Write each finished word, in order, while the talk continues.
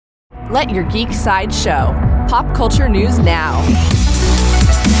Let your geek side show. Pop culture news now.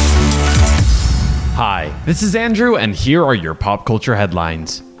 Hi, this is Andrew, and here are your pop culture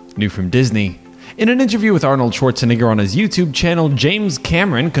headlines. New from Disney. In an interview with Arnold Schwarzenegger on his YouTube channel, James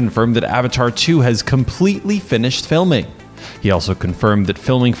Cameron confirmed that Avatar 2 has completely finished filming. He also confirmed that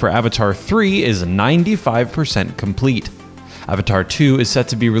filming for Avatar 3 is 95% complete. Avatar 2 is set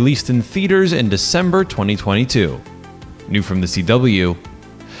to be released in theaters in December 2022. New from the CW.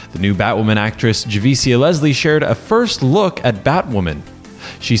 The new Batwoman actress Javicia Leslie shared a first look at Batwoman.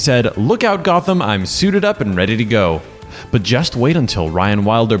 She said, "Look out, Gotham, I'm suited up and ready to go. But just wait until Ryan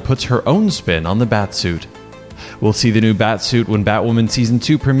Wilder puts her own spin on the Batsuit." We'll see the new Batsuit when Batwoman Season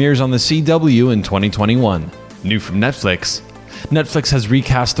 2 premieres on the CW in 2021. New from Netflix. Netflix has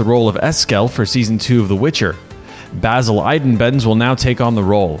recast the role of Eskel for Season 2 of The Witcher. Basil Eidenbenz will now take on the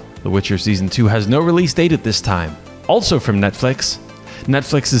role. The Witcher Season 2 has no release date at this time. Also from Netflix.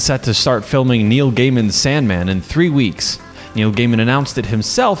 Netflix is set to start filming Neil Gaiman's Sandman in 3 weeks. Neil Gaiman announced it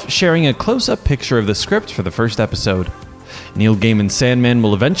himself, sharing a close-up picture of the script for the first episode. Neil Gaiman's Sandman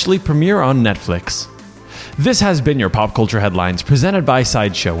will eventually premiere on Netflix. This has been your Pop Culture Headlines, presented by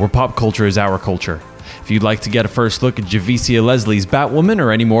Sideshow, where pop culture is our culture. If you'd like to get a first look at Javicia Leslie's Batwoman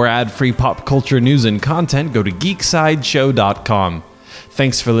or any more ad-free pop culture news and content, go to geeksideshow.com.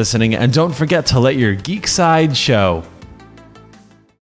 Thanks for listening, and don't forget to let your geek side show.